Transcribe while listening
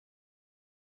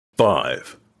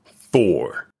5,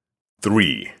 4,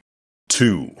 3,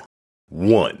 2,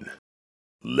 1.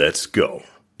 Let's go.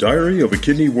 Diary of a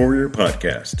Kidney Warrior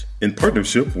podcast in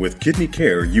partnership with Kidney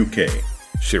Care UK,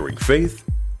 sharing faith,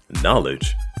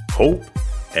 knowledge, hope,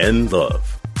 and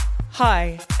love.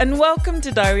 Hi, and welcome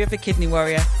to Diary of a Kidney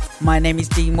Warrior. My name is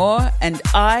Dee Moore, and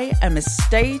I am a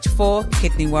Stage 4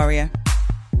 Kidney Warrior.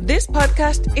 This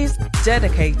podcast is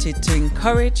dedicated to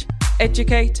encourage,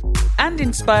 educate, and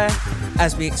inspire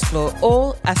as we explore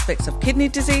all aspects of kidney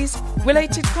disease,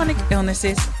 related chronic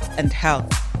illnesses, and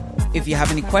health. If you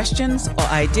have any questions or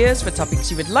ideas for topics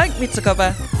you would like me to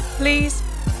cover, please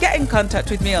get in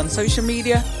contact with me on social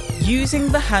media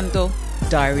using the handle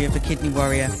Diary of a Kidney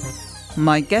Warrior.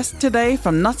 My guest today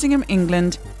from Nottingham,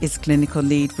 England is clinical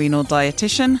lead renal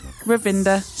dietitian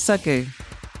Ravinder Sagu.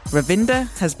 Ravinder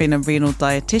has been a renal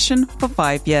dietitian for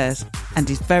 5 years and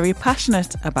is very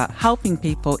passionate about helping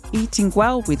people eating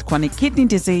well with chronic kidney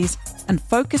disease and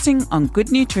focusing on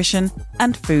good nutrition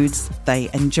and foods they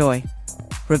enjoy.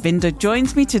 Ravinder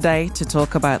joins me today to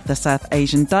talk about the South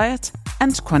Asian diet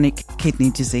and chronic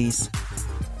kidney disease.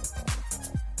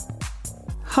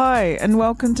 Hi, and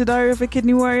welcome to Diary of a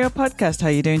Kidney Warrior podcast. How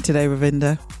are you doing today,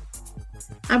 Ravinder?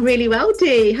 I'm really well,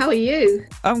 Dee. How are you?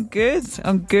 I'm good.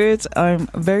 I'm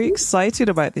very excited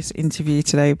about this interview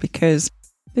today because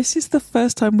this is the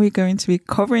first time we're going to be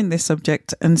covering this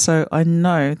subject. And so I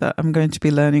know that I'm going to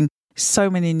be learning so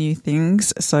many new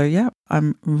things. So yeah,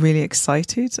 I'm really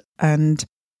excited. And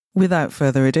without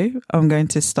further ado, I'm going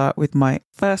to start with my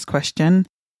first question.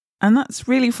 And that's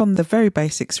really from the very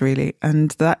basics, really.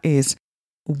 And that is,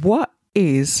 what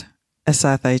is a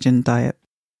South Asian diet?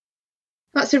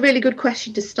 That's a really good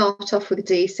question to start off with,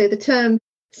 Dee. So the term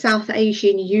South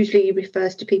Asian usually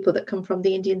refers to people that come from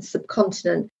the Indian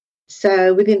subcontinent.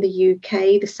 So within the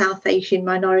UK, the South Asian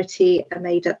minority are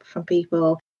made up from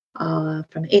people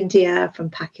from India, from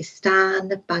Pakistan,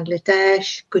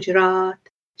 Bangladesh, Gujarat,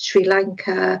 Sri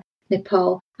Lanka,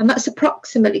 Nepal, and that's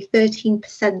approximately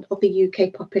 13% of the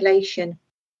UK population.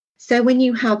 So when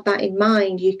you have that in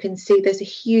mind, you can see there's a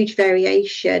huge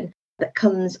variation that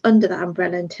comes under that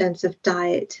umbrella in terms of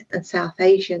diet and South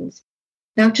Asians.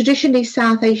 Now, traditionally,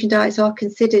 South Asian diets are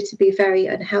considered to be very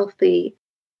unhealthy,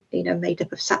 made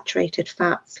up of saturated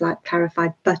fats like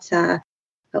clarified butter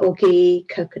or ghee,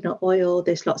 coconut oil.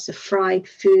 There's lots of fried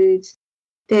foods.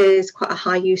 There's quite a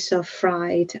high use of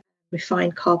fried,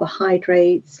 refined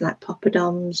carbohydrates like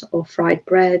poppadoms or fried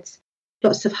breads.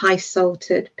 Lots of high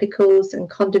salted pickles and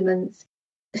condiments.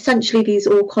 Essentially, these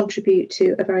all contribute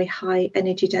to a very high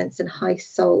energy dense and high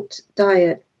salt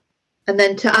diet. And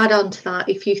then to add on to that,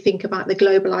 if you think about the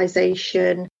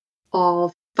globalization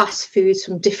of fast foods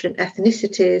from different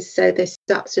ethnicities, so there's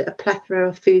absolutely a plethora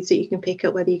of foods that you can pick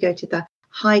up, whether you go to the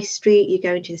high street, you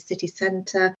go into the city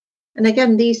centre. And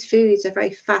again, these foods are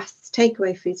very fast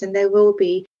takeaway foods, and they will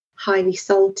be highly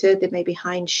salted, they may be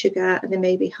high in sugar, and they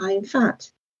may be high in fat.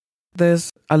 There's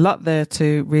a lot there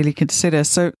to really consider.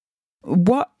 So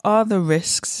what are the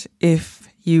risks if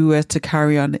you were to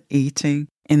carry on eating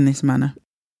in this manner?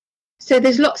 So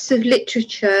there's lots of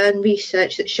literature and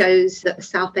research that shows that the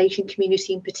South Asian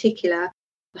community in particular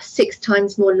are 6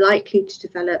 times more likely to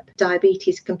develop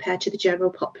diabetes compared to the general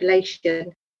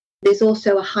population. There's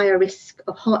also a higher risk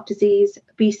of heart disease,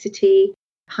 obesity,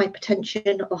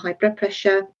 hypertension or high blood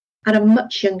pressure at a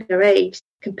much younger age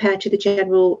compared to the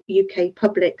general UK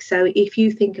public. So if you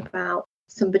think about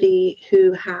somebody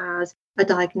who has a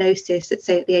diagnosis, let's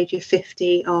say at the age of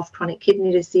 50, of chronic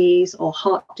kidney disease or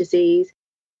heart disease,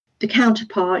 the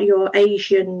counterpart, your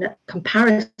Asian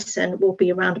comparison, will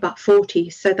be around about 40.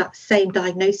 So that same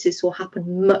diagnosis will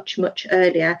happen much, much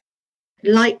earlier.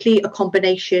 Likely a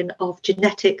combination of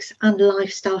genetics and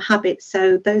lifestyle habits.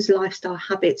 So those lifestyle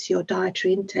habits, your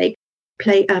dietary intake,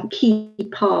 play a key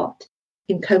part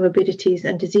in comorbidities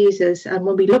and diseases. And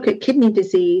when we look at kidney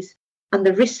disease and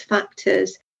the risk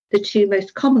factors, the 2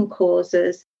 most common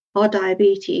causes are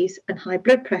diabetes and high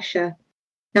blood pressure.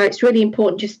 Now, it's really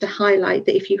important just to highlight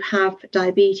that if you have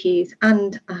diabetes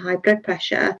and a high blood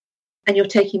pressure and you're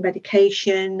taking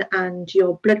medication and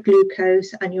your blood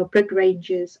glucose and your blood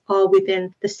ranges are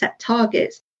within the set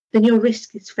targets, then your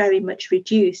risk is very much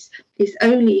reduced. It's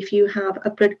only if you have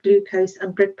a blood glucose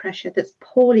and blood pressure that's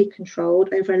poorly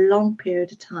controlled over a long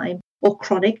period of time or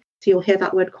chronic, so you'll hear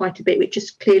that word quite a bit, which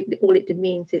just clearly all it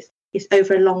means is it's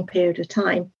over a long period of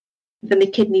time, then the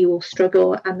kidney will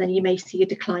struggle and then you may see a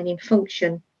decline in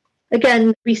function.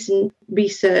 Again, recent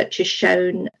research has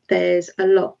shown there's a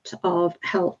lot of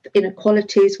health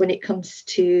inequalities when it comes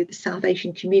to the South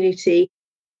Asian community.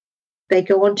 They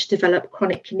go on to develop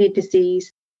chronic kidney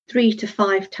disease 3 to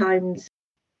 5 times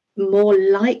more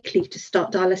likely to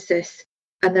start dialysis,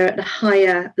 and they're at a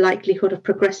higher likelihood of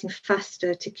progressing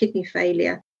faster to kidney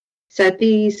failure. So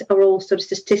these are all sort of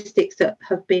statistics that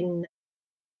have been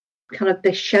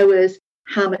they show us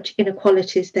how much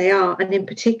inequalities they are. And in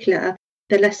particular,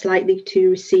 they're less likely to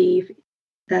receive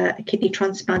a kidney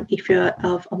transplant if you're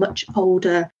of a much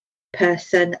older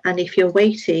person. And if you're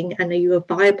waiting and you are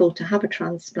viable to have a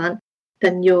transplant,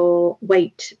 then your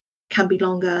wait can be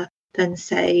longer than,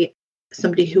 say,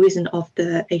 somebody who isn't of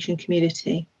the Asian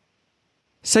community.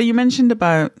 So you mentioned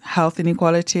about health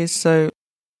inequalities. So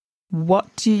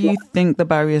what do you think the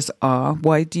barriers are?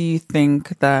 Why do you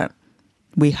think that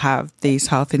we have these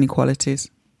health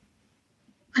inequalities?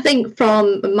 I think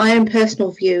from my own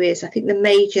personal view I think the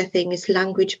major thing is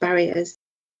language barriers.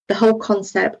 The whole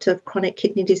concept of chronic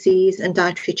kidney disease and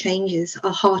dietary changes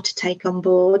are hard to take on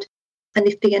board. And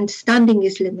if the understanding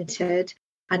is limited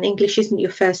and English isn't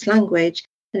your first language,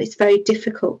 then it's very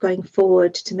difficult going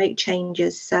forward to make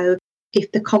changes. So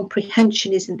if the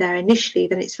comprehension isn't there initially,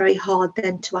 then it's very hard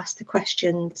then to ask the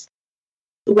questions.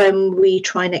 When we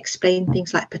try and explain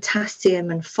things like potassium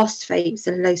and phosphates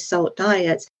and low salt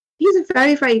diets, these are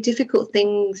very, very difficult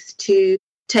things to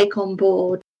take on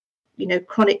board.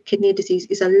 Chronic kidney disease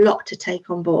is a lot to take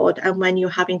on board. And when you're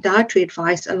having dietary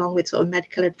advice along with sort of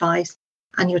medical advice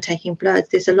and you're taking bloods,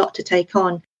 there's a lot to take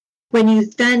on. When you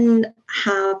then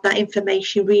have that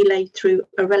information relayed through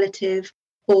a relative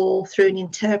or through an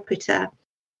interpreter,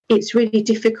 it's really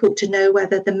difficult to know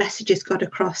whether the message has got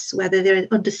across, whether their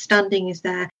understanding is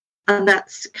there. And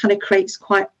that's kind of creates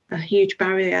quite a huge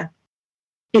barrier.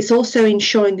 It's also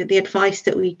ensuring that the advice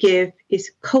that we give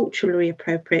is culturally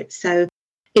appropriate. So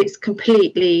it's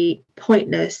completely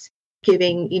pointless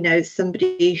giving,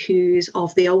 somebody who's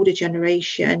of the older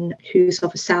generation, who's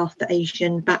of a South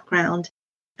Asian background,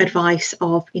 advice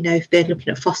of, if they're looking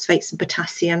at phosphates and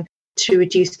potassium, to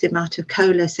reduce the amount of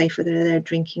cola, say, for that they're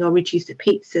drinking, or reduce the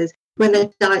pizzas, when their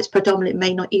diets predominantly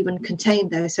may not even contain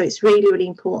those. So it's really, really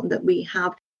important that we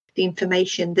have the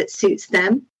information that suits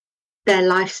them, their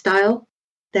lifestyle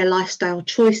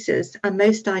choices. And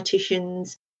most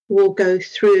dietitians will go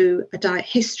through a diet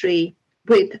history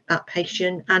with that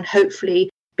patient and hopefully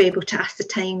be able to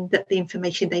ascertain that the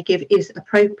information they give is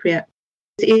appropriate.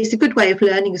 It's a good way of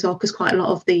learning as well, because quite a lot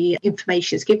of the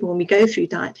information is given when we go through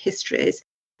diet histories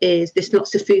is there's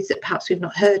lots of foods that perhaps we've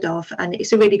not heard of, and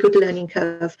it's a really good learning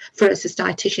curve for us as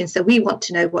dietitians. So we want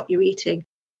to know what you're eating.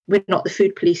 We're not the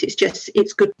food police.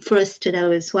 It's good for us to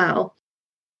know as well.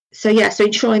 So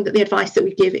ensuring that the advice that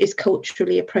we give is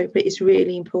culturally appropriate is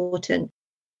really important.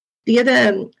 The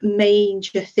other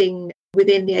major thing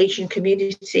within the Asian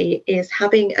community is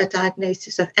having a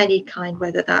diagnosis of any kind,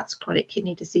 whether that's chronic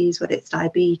kidney disease, whether it's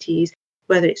diabetes,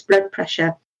 whether it's blood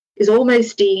pressure, is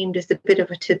almost deemed as a bit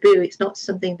of a taboo. It's not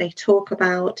something they talk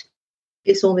about.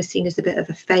 It's almost seen as a bit of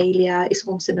a failure. It's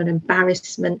almost an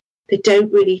embarrassment. They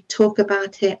don't really talk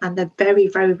about it, and they're very,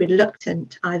 very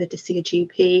reluctant either to see a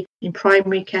GP in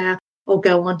primary care or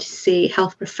go on to see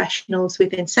health professionals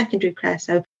within secondary care,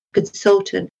 so a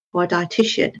consultant or a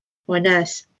dietitian or a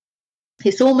nurse.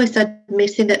 It's almost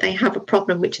admitting that they have a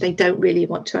problem, which they don't really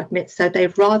want to admit. So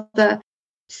they'd rather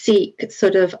seek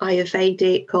sort of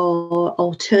Ayurvedic or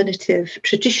alternative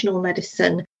traditional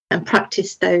medicine and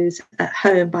practice those at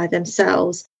home by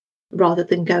themselves rather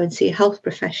than go and see a health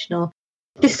professional.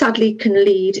 This sadly can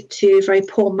lead to very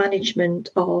poor management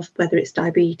of whether it's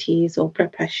diabetes or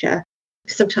blood pressure.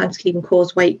 Sometimes can even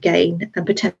cause weight gain and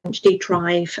potentially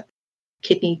drive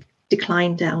kidney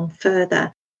decline down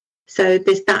further. So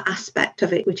there's that aspect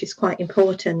of it, which is quite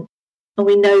important. And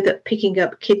we know that picking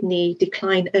up kidney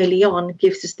decline early on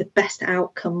gives us the best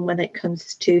outcome when it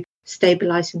comes to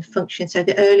stabilising function. So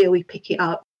the earlier we pick it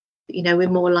up, we're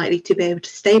more likely to be able to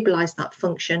stabilise that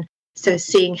function. So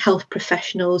seeing health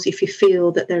professionals if you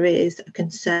feel that there is a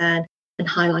concern and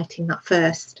highlighting that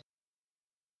first.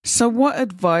 So what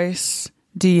advice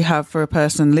do you have for a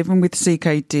person living with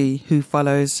CKD who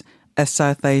follows a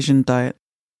South Asian diet?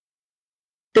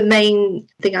 The main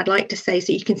thing I'd like to say is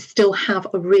that you can still have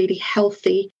a really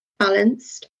healthy,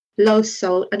 balanced, low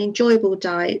salt and enjoyable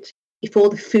diet if all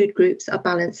the food groups are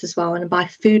balanced as well. And by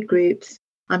food groups,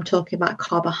 I'm talking about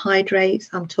carbohydrates,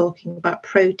 I'm talking about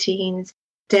proteins,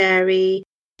 dairy,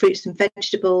 fruits and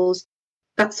vegetables.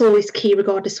 That's always key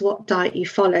regardless of what diet you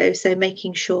follow. So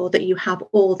making sure that you have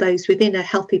all those within a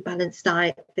healthy, balanced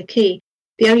diet, the key.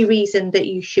 The only reason that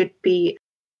you should be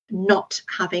not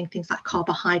having things like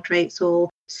carbohydrates or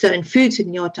certain foods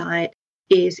in your diet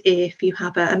is if you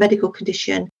have a medical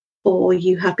condition or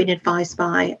you have been advised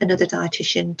by another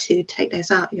dietitian to take those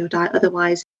out of your diet.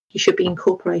 Otherwise, you should be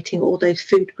incorporating all those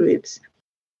food groups.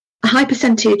 A high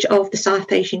percentage of the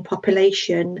South Asian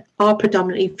population are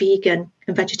predominantly vegan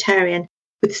and vegetarian,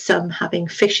 with some having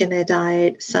fish in their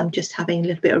diet, some just having a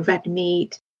little bit of red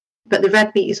meat. But the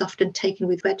red meat is often taken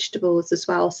with vegetables as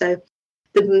well. So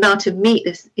the amount of meat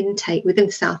that's intake within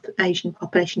the South Asian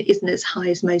population isn't as high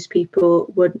as most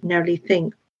people would ordinarily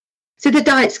think. So the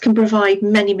diets can provide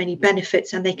many, many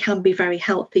benefits, and they can be very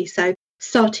healthy. So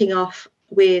starting off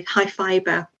with high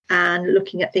fibre and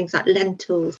looking at things like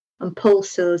lentils and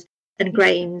pulses and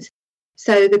grains.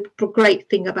 So the great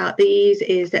thing about these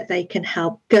is that they can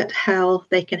help gut health,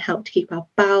 they can help to keep our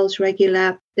bowels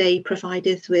regular, they provide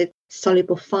us with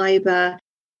soluble fibre,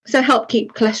 so help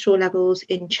keep cholesterol levels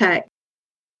in check.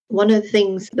 One of the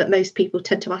things that most people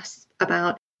tend to ask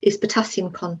about is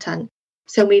potassium content.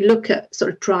 So when we look at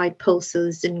sort of dried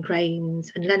pulses and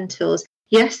grains and lentils,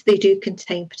 yes, they do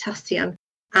contain potassium.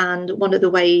 And one of the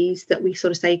ways that we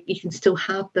sort of say you can still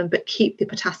have them, but keep the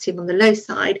potassium on the low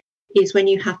side, is when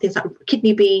you have things like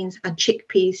kidney beans and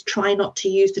chickpeas. Try not to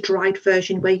use the dried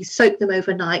version where you soak them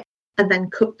overnight and then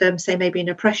cook them, say maybe in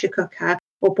a pressure cooker,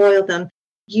 or boil them.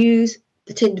 Use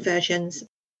the tinned versions.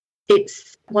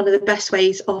 It's one of the best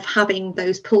ways of having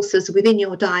those pulses within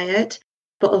your diet,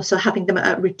 but also having them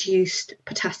at reduced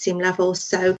potassium levels.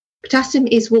 So potassium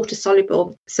is water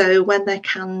soluble. So when they're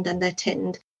canned and they're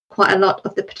tinned, quite a lot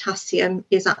of the potassium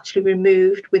is actually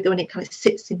removed when it kind of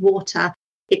sits in water.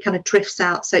 It kind of drifts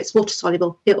out, so it's water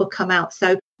soluble, it will come out.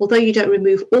 So although you don't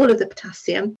remove all of the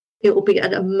potassium, it will be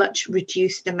at a much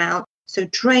reduced amount. So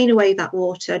drain away that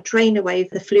water, drain away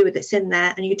the fluid that's in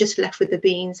there, and you're just left with the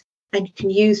beans, and you can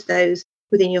use those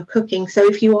within your cooking. So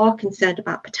if you are concerned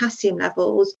about potassium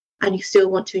levels and you still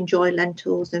want to enjoy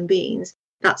lentils and beans,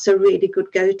 that's a really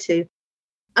good go-to.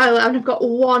 Oh, and I've got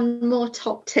one more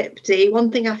top tip, Dee.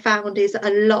 One thing I found is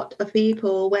a lot of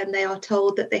people, when they are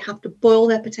told that they have to boil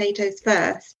their potatoes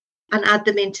first and add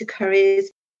them into curries,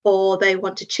 or they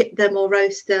want to chip them or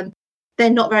roast them, they're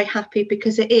not very happy,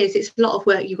 because it's a lot of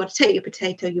work. You've got to take your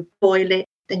potato, you boil it,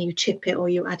 then you chip it or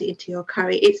you add it into your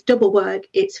curry. It's double work,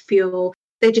 it's fuel.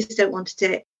 They just don't want to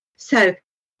do it. So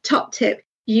top tip,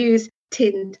 use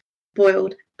tinned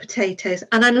boiled potatoes.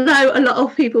 And I know a lot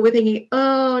of people were thinking,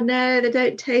 oh no, they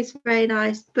don't taste very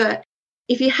nice. But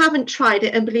if you haven't tried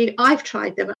it, and believe I've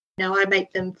tried them, I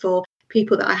make them for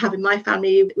people that I have in my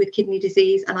family with kidney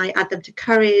disease, and I add them to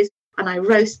curries and I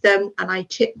roast them and I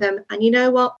chip them. And you know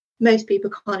what? Most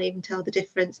people can't even tell the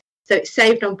difference. So it's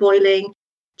saved on boiling.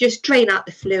 Just drain out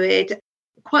the fluid.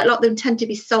 Quite a lot of them tend to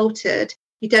be salted.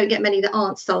 You don't get many that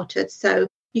aren't salted. So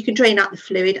you can drain out the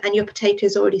fluid, and your potato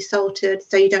is already salted,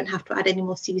 so you don't have to add any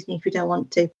more seasoning if you don't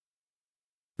want to.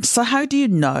 So how do you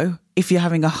know if you're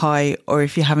having a high or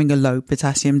if you're having a low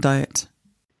potassium diet?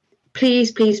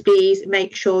 Please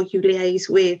make sure you liaise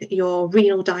with your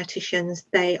renal dietitians.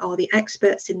 They are the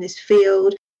experts in this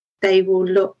field. They will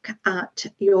look at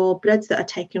your bloods that are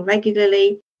taken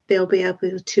regularly. They'll be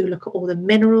able to look at all the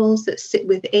minerals that sit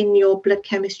within your blood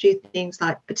chemistry, things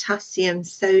like potassium,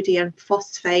 sodium,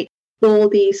 phosphate. All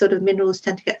these sort of minerals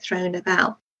tend to get thrown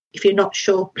about. If you're not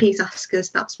sure, please ask us.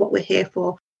 That's what we're here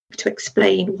for, to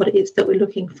explain what it is that we're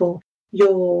looking for.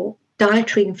 Your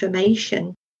dietary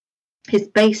information is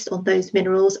based on those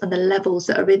minerals and the levels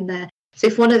that are in there. So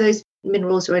if one of those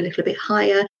minerals are a little bit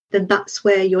higher, then that's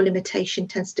where your limitation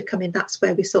tends to come in. That's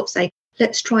where we sort of say,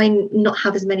 let's try and not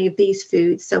have as many of these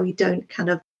foods so we don't kind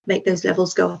of make those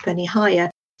levels go up any higher.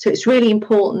 So it's really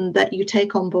important that you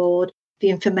take on board the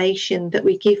information that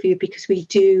we give you, because we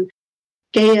do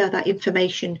gear that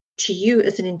information to you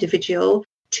as an individual,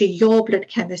 to your blood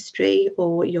chemistry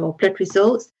or your blood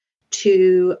results,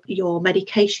 to your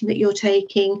medication that you're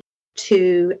taking,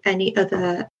 to any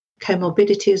other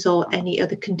comorbidities or any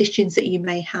other conditions that you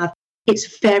may have.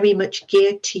 It's very much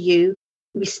geared to you.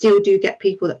 We still do get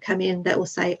people that come in that will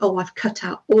say, oh, I've cut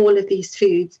out all of these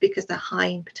foods because they're high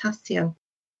in potassium.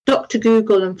 Dr.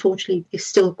 Google, unfortunately, is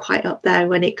still quite up there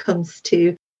when it comes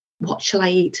to what shall I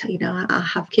eat? I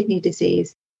have kidney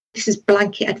disease. This is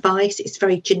blanket advice. It's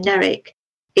very generic.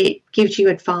 It gives you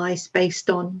advice based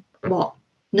on what?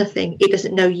 Nothing. It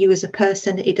doesn't know you as a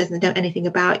person. It doesn't know anything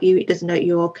about you. It doesn't know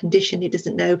your condition. It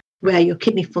doesn't know where your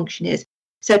kidney function is.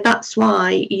 So that's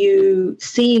why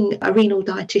seeing a renal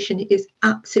dietitian is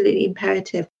absolutely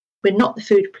imperative. We're not the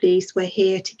food police. We're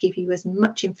here to give you as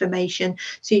much information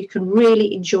so you can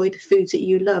really enjoy the foods that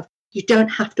you love. You don't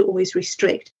have to always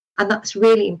restrict. And that's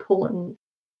really important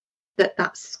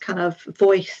that's kind of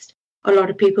voiced. A lot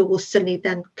of people will suddenly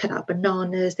then cut out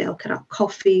bananas, they'll cut out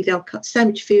coffee, they'll cut so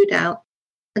much food out.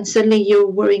 And suddenly you're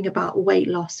worrying about weight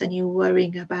loss and you're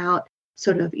worrying about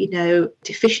sort of,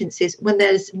 deficiencies when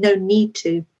there's no need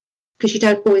to. because you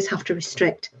don't always have to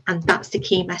restrict. And that's the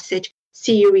key message.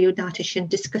 See your real dietitian,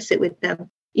 discuss it with them.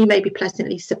 You may be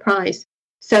pleasantly surprised.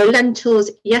 So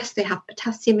lentils, yes, they have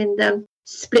potassium in them.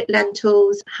 Split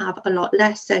lentils have a lot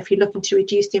less. So if you're looking to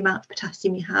reduce the amount of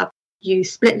potassium you have,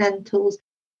 use split lentils.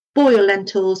 Boil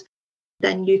lentils,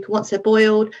 then you can, once they're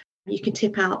boiled, you can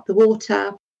tip out the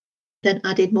water, then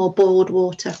add in more boiled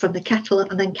water from the kettle,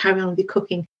 and then carry on with your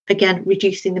cooking, again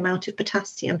reducing the amount of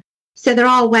potassium. So there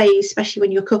are ways, especially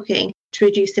when you're cooking, to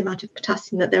reduce the amount of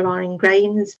potassium that there are in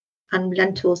grains and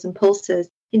lentils and pulses.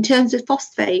 In terms of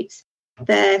phosphates,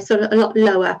 they're sort of a lot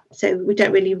lower, so we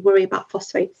don't really worry about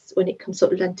phosphates when it comes to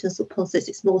lentils or pulses.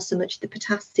 It's more so much the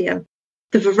potassium.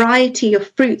 The variety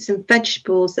of fruits and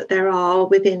vegetables that there are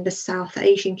within the South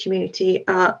Asian community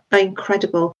are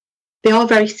incredible. They are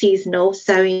very seasonal.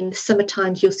 So in the summer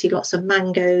times, you'll see lots of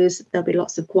mangoes. There'll be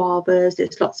lots of guavas.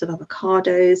 There's lots of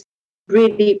avocados.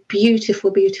 Really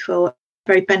beautiful,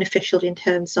 very beneficial in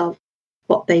terms of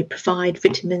what they provide,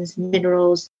 vitamins,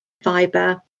 minerals,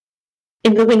 fibre.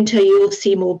 In the winter, you will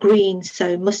see more greens.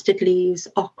 So mustard leaves,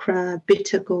 okra,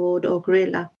 bitter gourd or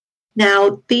guerrilla.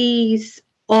 Now, these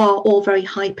are all very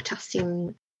high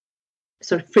potassium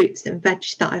sort of fruits and veg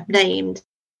that I've named.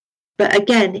 But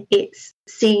again, it's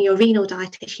seeing your renal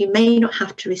dietitian. You may not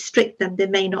have to restrict them. It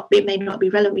may not be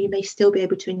relevant. You may still be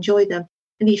able to enjoy them.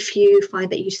 And if you find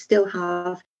that you still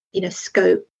have,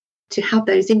 scope to have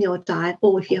those in your diet,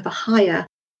 or if you have a higher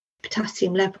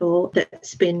potassium level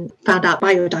that's been found out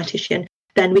by your dietitian,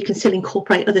 then we can still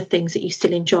incorporate other things that you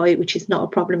still enjoy, which is not a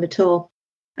problem at all.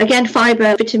 Again,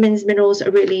 fibre, vitamins, minerals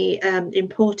are really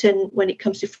important when it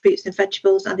comes to fruits and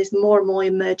vegetables. And there's more and more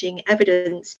emerging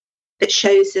evidence that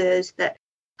shows us that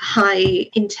high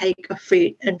intake of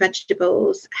fruit and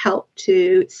vegetables help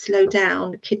to slow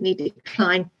down kidney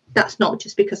decline. That's not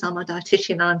just because I'm a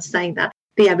dietitian, I'm saying that.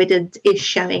 The evidence is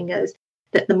showing us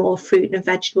that the more fruit and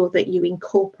vegetable that you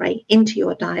incorporate into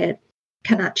your diet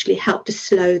can actually help to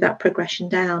slow that progression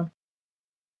down.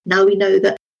 Now we know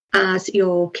that as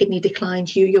your kidney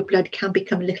declines, your blood can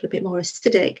become a little bit more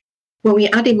acidic. When we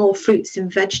add in more fruits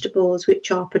and vegetables,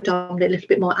 which are predominantly a little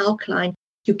bit more alkaline,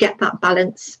 you get that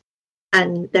balance.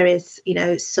 And there is,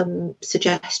 some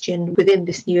suggestion within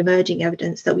this new emerging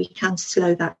evidence that we can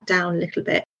slow that down a little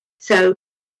bit. So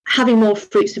having more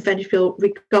fruits and vegetables,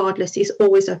 regardless, is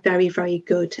always a very, very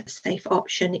good, safe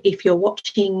option. If you're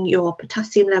watching your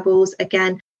potassium levels,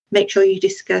 again, make sure you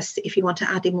discuss if you want to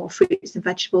add in more fruits and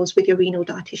vegetables with your renal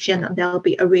dietitian, and they'll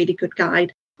be a really good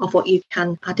guide of what you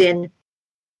can add in.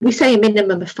 We say a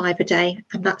minimum of 5 a day,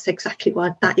 and that's exactly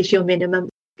what that is your minimum.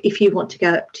 If you want to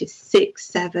go up to 6,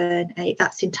 7, 8,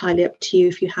 that's entirely up to you.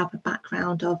 If you have a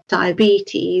background of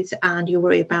diabetes and you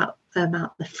worry about the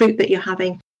amount of fruit that you're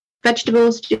having,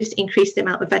 vegetables, just increase the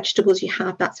amount of vegetables you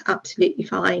have. That's absolutely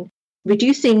fine.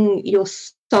 Reducing your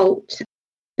salt,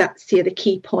 that's the other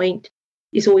key point,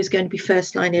 is always going to be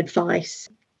first line advice.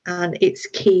 And it's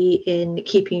key in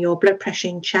keeping your blood pressure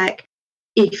in check.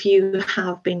 If you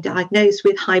have been diagnosed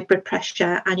with high blood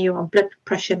pressure and you're on blood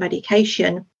pressure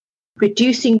medication,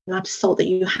 reducing the amount of salt that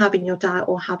you have in your diet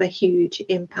will have a huge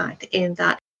impact in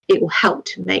that it will help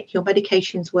to make your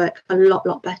medications work a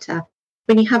lot better.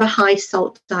 When you have a high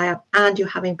salt diet and you're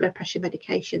having blood pressure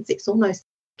medications, it's almost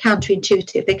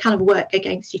counterintuitive. They kind of work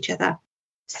against each other.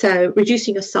 So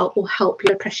reducing your salt will help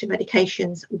your blood pressure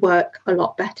medications work a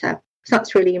lot better. So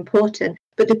that's really important.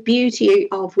 But the beauty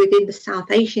of within the South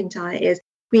Asian diet is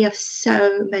we have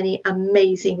so many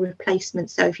amazing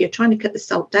replacements. So if you're trying to cut the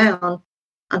salt down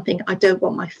and think, I don't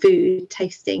want my food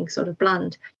tasting sort of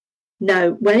bland.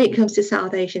 No, when it comes to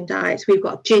South Asian diets, we've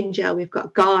got ginger, we've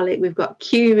got garlic, we've got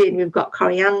cumin, we've got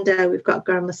coriander, we've got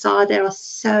garam masala. There are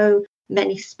so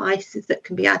many spices that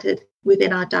can be added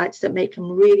within our diets that make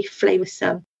them really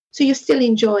flavoursome. So you're still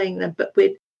enjoying them, but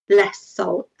with less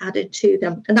salt added to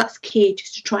them. And that's key,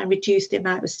 just to try and reduce the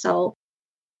amount of salt.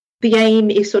 The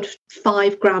aim is sort of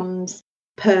 5 grams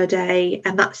per day,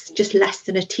 and that's just less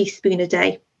than a teaspoon a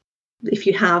day if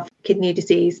you have kidney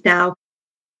disease. Now,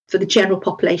 for the general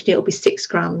population, it'll be 6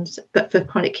 grams, but for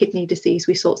chronic kidney disease,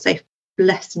 we sort of say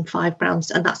less than 5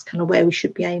 grams, and that's kind of where we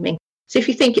should be aiming. So if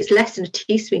you think it's less than a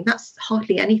teaspoon, that's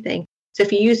hardly anything. So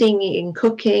if you're using it in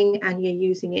cooking and you're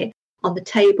using it on the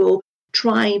table,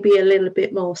 try and be a little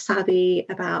bit more savvy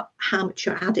about how much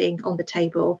you're adding on the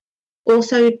table.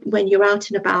 Also, when you're out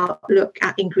and about, look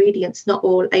at ingredients. Not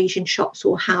all Asian shops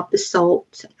will have the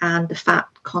salt and the fat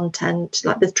content,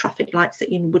 like the traffic lights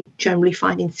that you would generally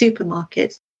find in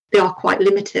supermarkets. They are quite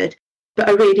limited. But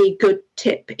a really good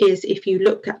tip is if you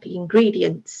look at the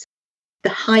ingredients, the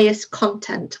highest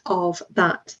content of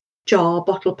that jar,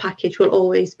 bottle, package will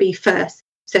always be first.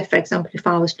 So, for example, if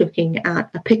I was looking at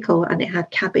a pickle and it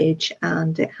had cabbage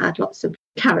and it had lots of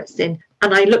carrots in,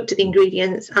 and I looked at the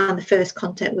ingredients and the first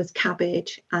content was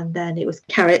cabbage and then it was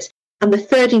carrots, and the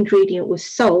third ingredient was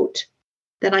salt,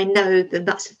 then I know that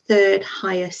that's the third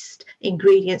highest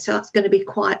ingredient. So that's going to be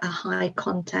quite a high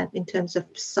content in terms of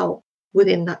salt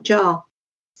within that jar.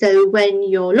 So when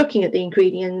you're looking at the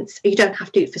ingredients, you don't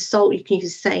have to do it for salt. You can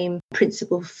use the same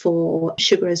principle for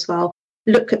sugar as well.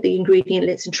 Look at the ingredient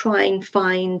list and try and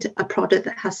find a product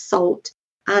that has salt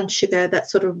and sugar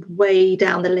that's sort of way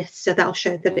down the list. So that'll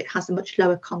show that it has a much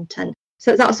lower content.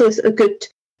 So that's always a good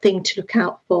thing to look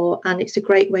out for. And it's a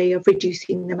great way of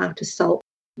reducing the amount of salt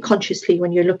consciously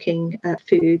when you're looking at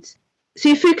foods. So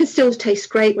your food can still taste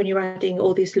great when you're adding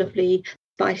all these lovely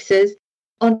spices.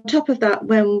 On top of that,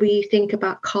 when we think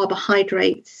about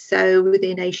carbohydrates, so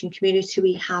within Asian community,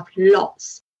 we have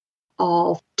lots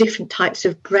of different types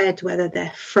of bread, whether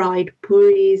they're fried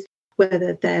puris,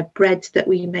 whether they're breads that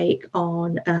we make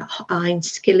on an iron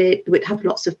skillet, which have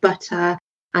lots of butter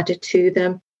added to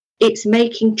them. It's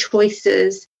making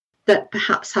choices that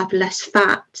perhaps have less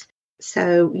fat.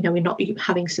 So, we're not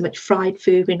having so much fried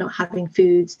food. We're not having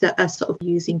foods that are sort of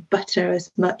using butter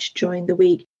as much during the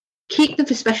week. Keep them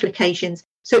for special occasions.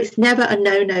 So it's never a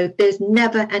no-no. There's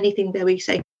never anything that we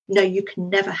say, no, you can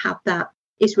never have that.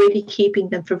 It's really keeping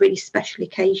them for really special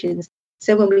occasions.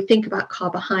 So when we think about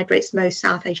carbohydrates, most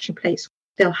South Asian plates,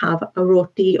 they'll have a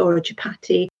roti or a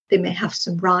chapati. They may have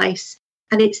some rice.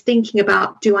 And it's thinking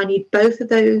about, do I need both of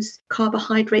those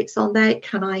carbohydrates on there?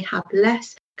 Can I have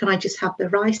less? Can I just have the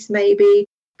rice maybe?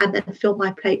 And then fill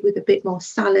my plate with a bit more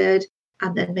salad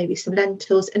and then maybe some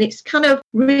lentils. And it's kind of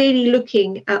really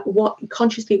looking at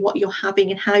consciously what you're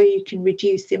having and how you can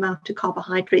reduce the amount of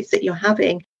carbohydrates that you're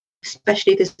having,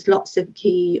 especially if there's lots of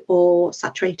ghee or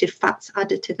saturated fats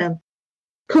added to them.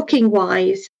 Cooking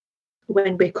wise,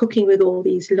 when we're cooking with all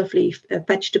these lovely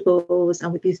vegetables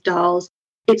and with these dals,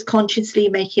 it's consciously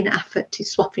making an effort to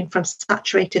swapping from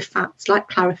saturated fats like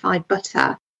clarified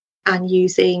butter and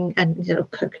using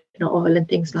coconut oil and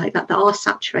things like that are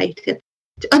saturated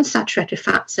to unsaturated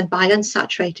fats. And by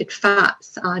unsaturated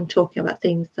fats, I'm talking about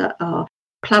things that are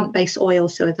plant-based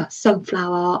oils. So that's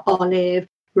sunflower, olive,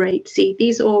 rapeseed.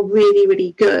 These are all really,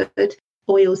 really good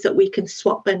oils that we can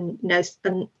swap and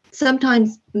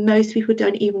sometimes most people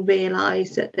don't even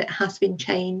realize that it has been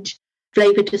changed.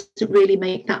 Flavor doesn't really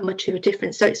make that much of a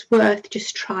difference. So it's worth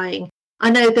just trying.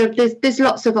 I know there's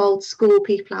lots of old school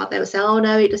people out there who say, oh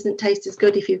no, it doesn't taste as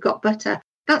good if you've got butter.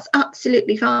 That's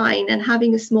absolutely fine. And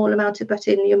having a small amount of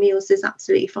butter in your meals is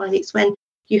absolutely fine. It's when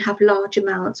you have large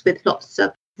amounts with lots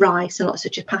of rice and lots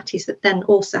of chapatis that then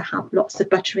also have lots of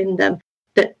butter in them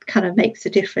that kind of makes a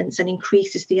difference and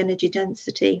increases the energy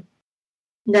density.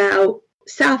 Now,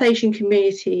 South Asian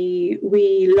community,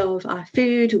 we love our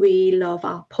food, we love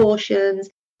our portions.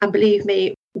 And believe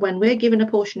me, when we're given a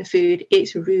portion of food,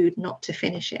 it's rude not to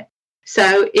finish it.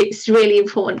 So it's really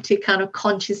important to kind of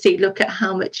consciously look at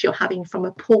how much you're having from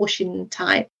a portion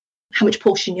type, how much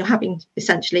portion you're having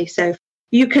essentially. So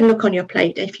you can look on your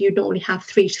plate. If you normally have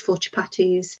 3 to 4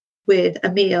 chapatis with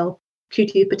a meal,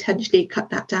 could you potentially cut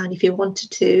that down if you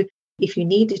wanted to, if you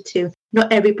needed to?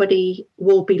 Not everybody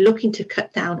will be looking to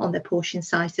cut down on their portion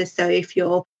sizes. So if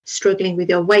you're struggling with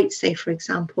your weight, say, for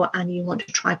example, and you want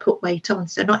to try put weight on,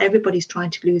 so not everybody's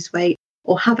trying to lose weight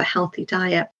or have a healthy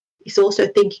diet. It's also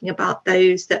thinking about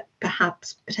those that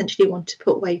perhaps potentially want to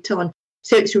put weight on.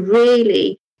 So it's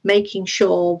really making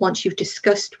sure once you've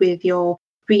discussed with your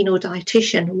renal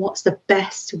dietitian what's the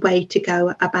best way to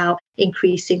go about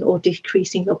increasing or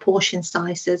decreasing your portion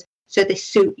sizes so they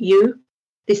suit you,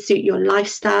 they suit your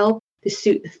lifestyle, they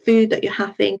suit the food that you're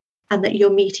having, and that you're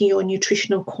meeting your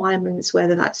nutritional requirements,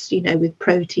 whether that's, with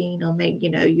protein or maybe,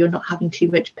 you're not having too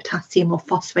much potassium or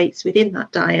phosphates within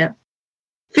that diet.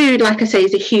 Food, like I say,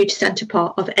 is a huge centre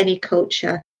part of any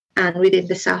culture, and within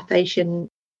the South Asian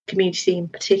community in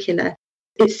particular,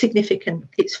 it's significant.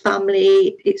 It's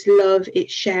family, it's love,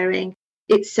 it's sharing,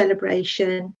 it's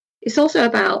celebration. It's also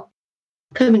about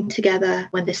coming together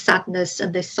when there's sadness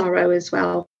and there's sorrow as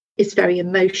well. It's very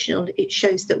emotional. It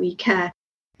shows that we care.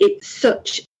 It's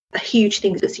such a huge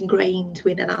thing that's ingrained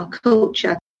within our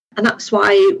culture. And that's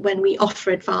why when we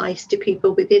offer advice to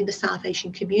people within the South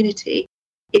Asian community,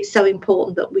 it's so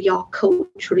important that we are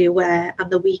culturally aware and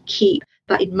that we keep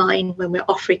that in mind when we're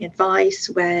offering advice,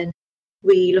 when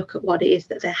we look at what it is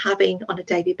that they're having on a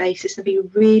daily basis, and be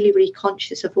really, really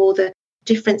conscious of all the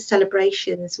different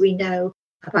celebrations. We know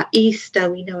about Easter,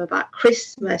 we know about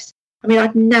Christmas. I mean,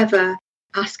 I'd never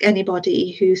ask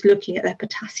anybody who's looking at their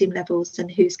potassium levels and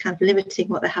who's kind of limiting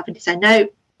what they're having to say, no,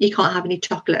 you can't have any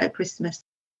chocolate at Christmas.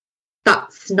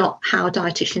 that's not how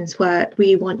dietitians work.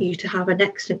 We want you to have an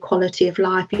excellent quality of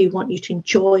life. We want you to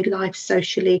enjoy life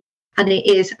socially. And it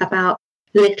is about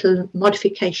little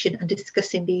modification and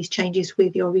discussing these changes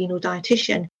with your renal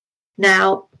dietitian.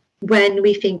 Now, when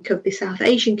we think of the South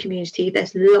Asian community,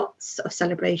 there's lots of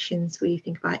celebrations. We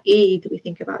think about Eid, we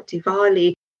think about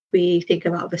Diwali, we think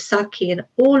about Vaisakhi, and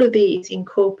all of these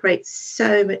incorporate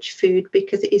so much food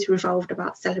because it is revolved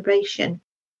about celebration.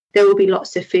 There will be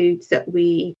lots of foods that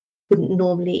we wouldn't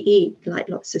normally eat, like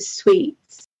lots of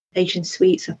sweets. Asian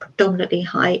sweets are predominantly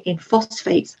high in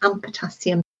phosphates and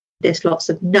potassium. There's lots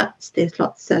of nuts, there's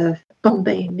lots of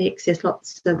Bombay mix, there's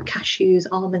lots of cashews,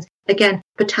 almonds, again,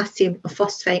 potassium and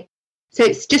phosphate. So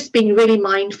it's just being really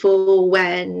mindful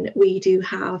when we do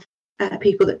have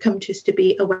people that come to us to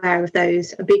be aware of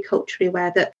those and be culturally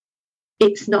aware that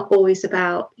it's not always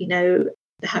about,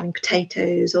 having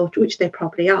potatoes, or which they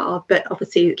probably are, but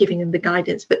obviously giving them the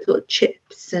guidance, but sort of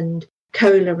chips and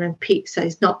cola and pizza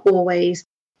is not always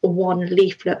one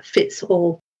leaflet fits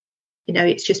all.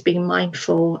 It's just being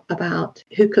mindful about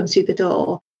who comes through the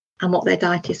door and what their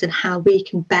diet is and how we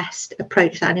can best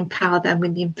approach that and empower them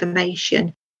with the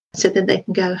information so that they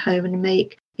can go home and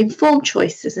make informed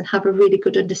choices and have a really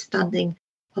good understanding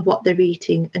of what they're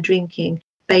eating and drinking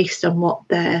based on what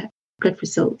their blood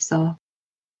results are.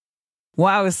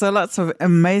 Wow, so lots of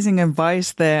amazing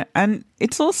advice there. And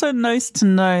it's also nice to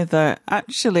know that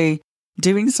actually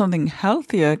doing something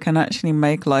healthier can actually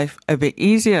make life a bit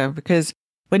easier, because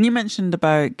when you mentioned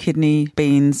about kidney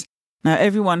beans, now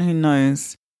everyone who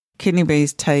knows kidney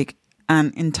beans take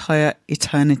an entire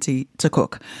eternity to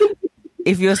cook.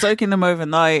 If you're soaking them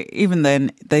overnight, even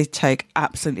then, they take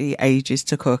absolutely ages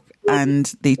to cook.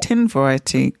 And the tin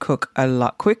variety cook a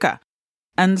lot quicker.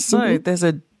 And so there's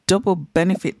a double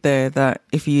benefit there, that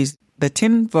if you use the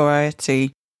tin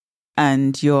variety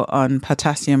and you're on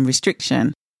potassium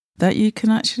restriction, that you can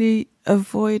actually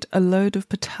avoid a load of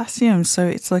potassium. So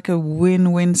it's like a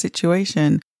win-win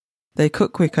situation. They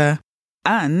cook quicker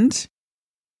and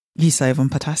you save on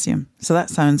potassium. So that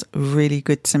sounds really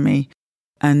good to me.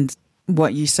 And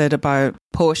what you said about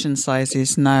portion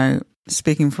sizes, now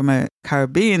speaking from a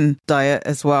Caribbean diet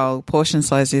as well, portion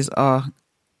sizes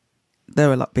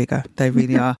they're a lot bigger. They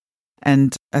really are.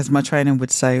 And as my trainer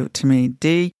would say to me,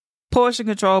 portion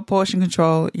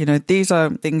control, these are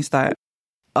things that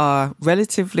are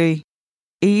relatively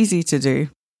easy to do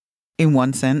in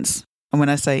one sense. And when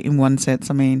I say in one sense,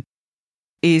 I mean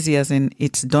easy as in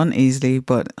it's done easily,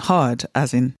 but hard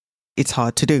as in it's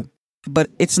hard to do. But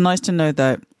it's nice to know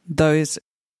that those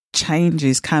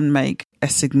changes can make a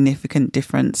significant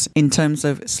difference in terms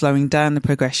of slowing down the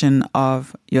progression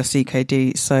of your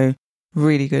CKD. So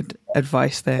really good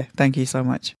advice there. Thank you so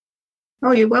much.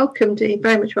 Oh, you're welcome, Dee.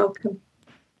 Very much welcome.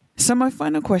 So my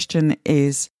final question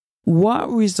is, what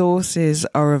resources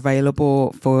are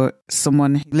available for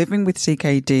someone living with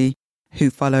CKD who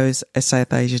follows a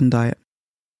South Asian diet?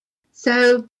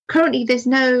 So currently there's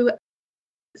no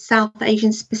South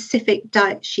Asian specific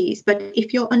diet sheets, but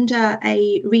if you're under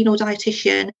a renal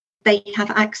dietitian, they have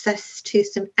access to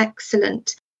some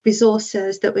excellent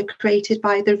resources that were created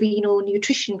by the Renal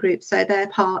Nutrition Group. So they're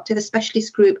part of the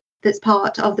specialist group that's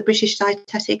part of the British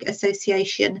Dietetic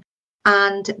Association.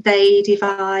 And they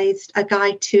devised a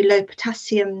guide to low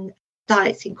potassium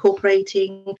diets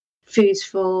incorporating foods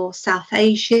for South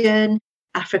Asian,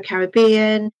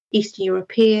 Afro-Caribbean, Eastern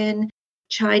European,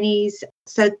 Chinese.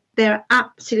 So they're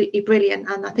absolutely brilliant.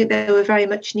 And I think they were very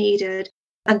much needed.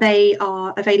 And they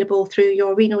are available through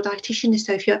your renal dietitian.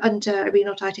 So if you're under a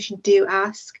renal dietitian, do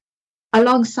ask.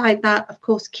 Alongside that, of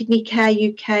course, Kidney Care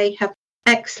UK have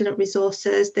excellent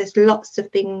resources. There's lots of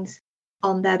things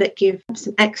on there that give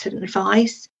some excellent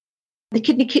advice. The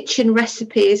Kidney Kitchen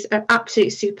recipes are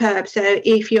absolutely superb. So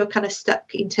if you're kind of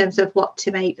stuck in terms of what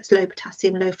to make that's low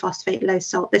potassium, low phosphate, low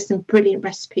salt, there's some brilliant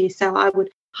recipes. So I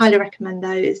would highly recommend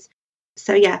those.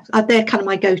 So yeah, they're kind of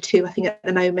my go-to, I think, at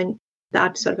the moment, that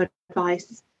I'd sort of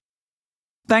advise.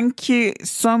 Thank you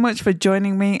so much for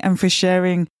joining me and for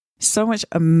sharing so much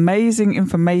amazing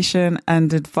information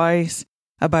and advice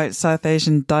about South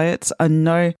Asian diets. I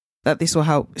know that this will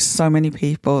help so many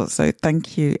people. So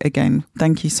thank you again.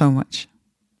 Thank you so much.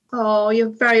 Oh, you're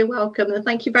very welcome. And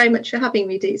thank you very much for having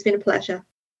me, Dee. It's been a pleasure.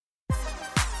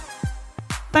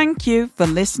 Thank you for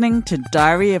listening to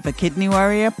Diary of a Kidney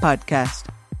Warrior podcast.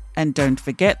 And don't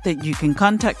forget that you can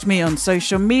contact me on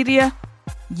social media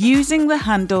using the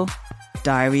handle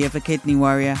Diary of a Kidney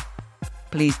Warrior.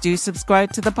 Please do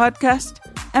subscribe to the podcast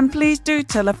and please do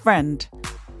tell a friend.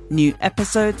 New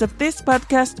episodes of this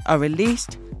podcast are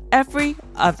released every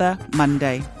other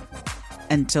Monday.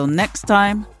 Until next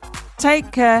time,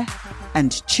 take care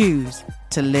and choose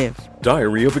to live.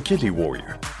 Diary of a Kidney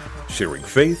Warrior, sharing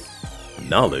faith,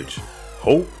 knowledge,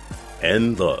 hope,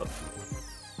 and love.